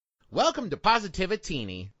Welcome to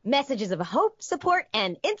Positivitini. Messages of hope, support,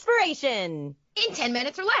 and inspiration. In 10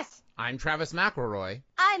 minutes or less. I'm Travis McElroy.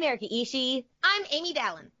 I'm Erica Ishii. I'm Amy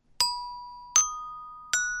Dallin.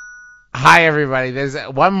 Hi, everybody. There's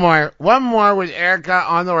one more with Erica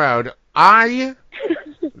on the road.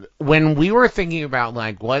 When we were thinking about,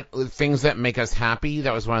 like, what things that make us happy,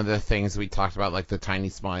 that was one of the things we talked about, like, the tiny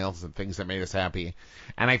smiles and things that made us happy.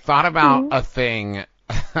 And I thought about a thing.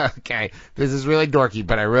 Okay, this is really dorky,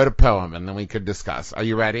 but I wrote a poem, and then we could discuss. Are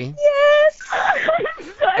you ready? Yes!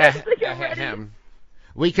 I'm ready.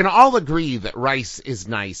 We can all agree that rice is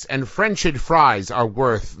nice, and French fries are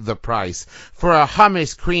worth the price. For a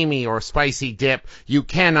hummus, creamy, or spicy dip, you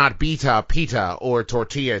cannot beat a pita or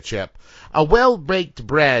tortilla chip. A well-baked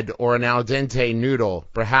bread or an al dente noodle,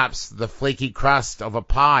 perhaps the flaky crust of a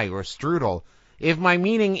pie or strudel. If my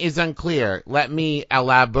meaning is unclear, let me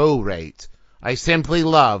elaborate. I simply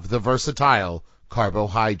love the versatile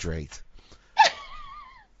carbohydrate.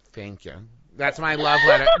 Thank you. That's my love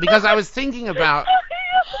letter. Because I was thinking about...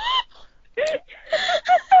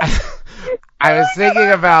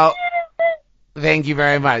 Thank you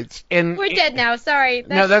very much. We're dead now. Sorry.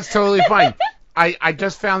 No, that's totally fine. I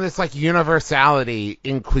just found this, like, universality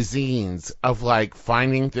in cuisines of, like,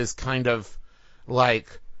 finding this kind of,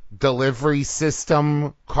 like, delivery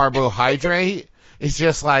system carbohydrate. It's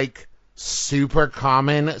just, like, super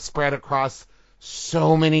common, spread across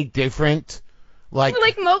so many different, like...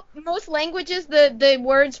 most languages, the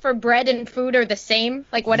words for bread and food are the same.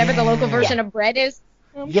 Like, whatever the local version of bread is.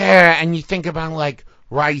 Yeah, and you think about, like,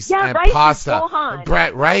 rice and rice pasta, and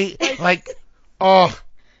bread, right? Like, oh...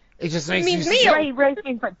 It just makes means me meal. Rice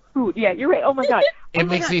means like food. Yeah, you're right. Oh my god. It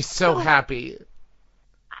makes me so happy.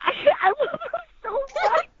 I love it so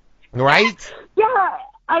much. Right? Yeah,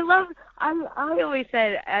 I always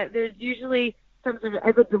said there's usually some sort of,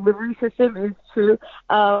 as a delivery system is true,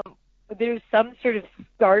 there's some sort of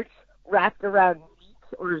starch wrapped around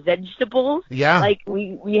meat or vegetables. Yeah. Like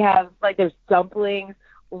we have, like, there's dumplings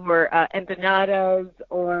or empanadas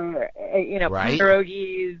or, Right.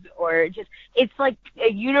 pierogies, or just, it's like a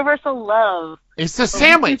universal love. It's the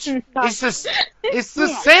sandwich. It's the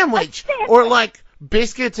sandwich. Or, like,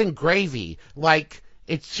 biscuits and gravy. Like,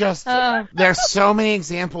 it's just, there's so many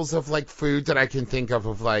examples of, like, food that I can think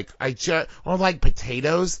of, like, or, like,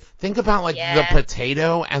 potatoes. Think about, like, the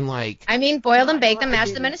potato and, like... I mean, boil them, bake them,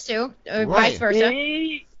 mash them in a stew, or vice versa.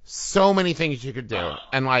 So many things you could do.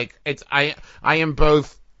 And, like, I am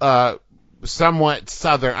both, somewhat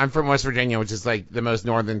southern. I'm from West Virginia, which is, like, the most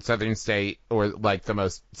northern southern state, or, like, the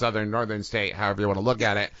most southern northern state, however you want to look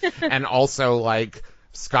at it. And also, like,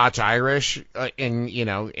 Scotch-Irish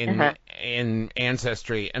in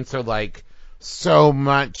ancestry. And so, like, so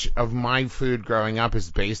much of my food growing up is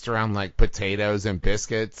based around, like, potatoes and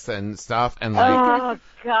biscuits and stuff. And, like, oh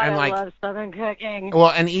god, and, like, I love Southern cooking. well,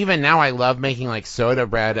 and even now I love making, like, soda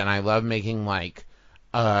bread, and I love making, like,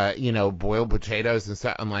 boiled potatoes and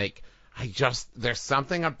stuff. And, like, there's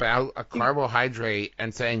something about a carbohydrate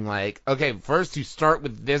and saying, like, okay, first you start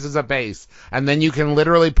with this as a base, and then you can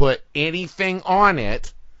literally put anything on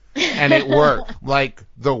it, and it works. Like,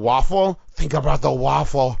 the waffle, think about the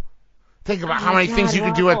waffle. Think about how many things you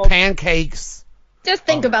can do with pancakes. Just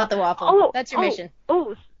think about the waffle. That's your mission.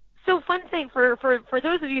 So fun thing for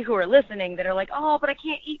those of you who are listening that are like, oh, but I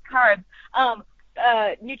can't eat carbs.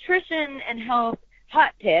 Nutrition and health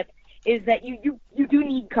hot tip is that you do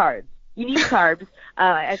need carbs. You need carbs.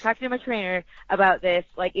 I talked to my trainer about this.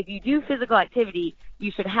 Like, if you do physical activity,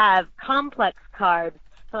 you should have complex carbs,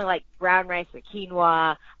 something like brown rice or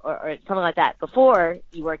quinoa or something like that before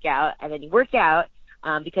you work out, and then you work out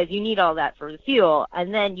because you need all that for the fuel,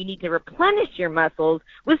 and then you need to replenish your muscles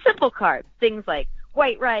with simple carbs, things like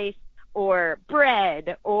white rice or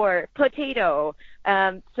bread or potato.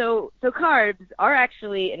 So carbs are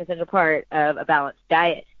actually an essential part of a balanced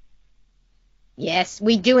diet. Yes,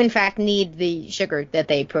 we do in fact need the sugar that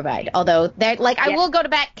they provide. Although I will go to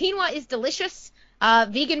bat. Quinoa is delicious.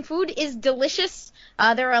 Vegan food is delicious.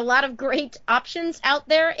 There are a lot of great options out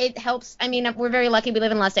there. It helps. I mean, we're very lucky we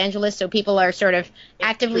live in Los Angeles, so people are sort of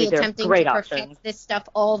actively attempting to perfect this stuff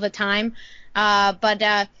all the time.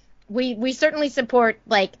 But we certainly support,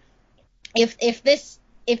 like, if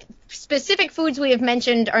specific foods we have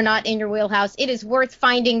mentioned are not in your wheelhouse, it is worth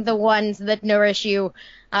finding the ones that nourish you.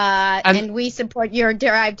 And we support your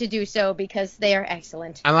drive to do so because they are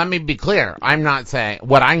excellent. And let me be clear.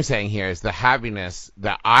 What I'm saying here is the happiness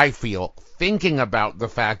that I feel thinking about the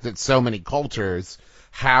fact that so many cultures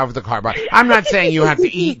have the carbohydrates. I'm not saying you have to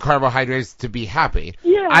eat carbohydrates to be happy.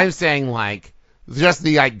 Yeah. I'm saying, like, just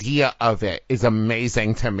the idea of it is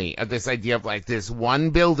amazing to me. This idea of, like, this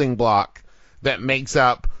one building block that makes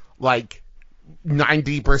up like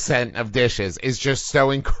 90% of dishes is just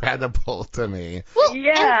so incredible to me. Well,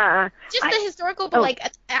 Yeah. just the historical, but like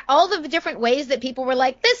all the different ways that people were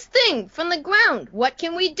like, this thing from the ground, what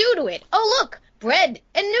can we do to it? Oh, look, bread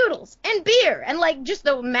and noodles and beer, and like just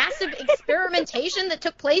the massive experimentation that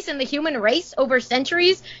took place in the human race over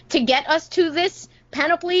centuries to get us to this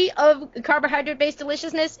panoply of carbohydrate-based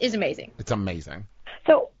deliciousness is amazing. It's amazing.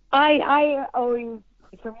 So I always,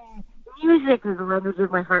 for me, music is the language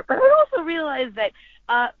of my heart, but I also realize that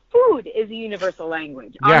food is a universal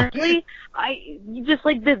language. Yeah. Honestly, just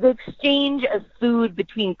like the exchange of food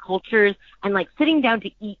between cultures and like sitting down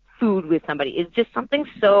to eat food with somebody is just something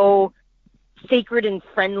so sacred and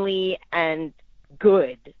friendly and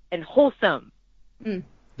good and wholesome.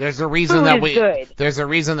 There's a reason Food that is we good. there's a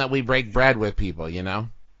reason that we break bread with people, you know?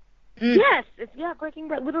 Yes, it's breaking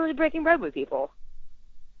bread, literally breaking bread with people.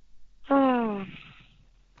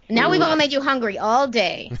 Now we've all made you hungry all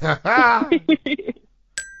day.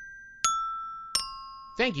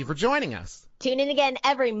 Thank you for joining us. Tune in again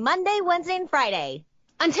every Monday, Wednesday, and Friday.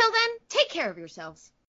 Until then, take care of yourselves.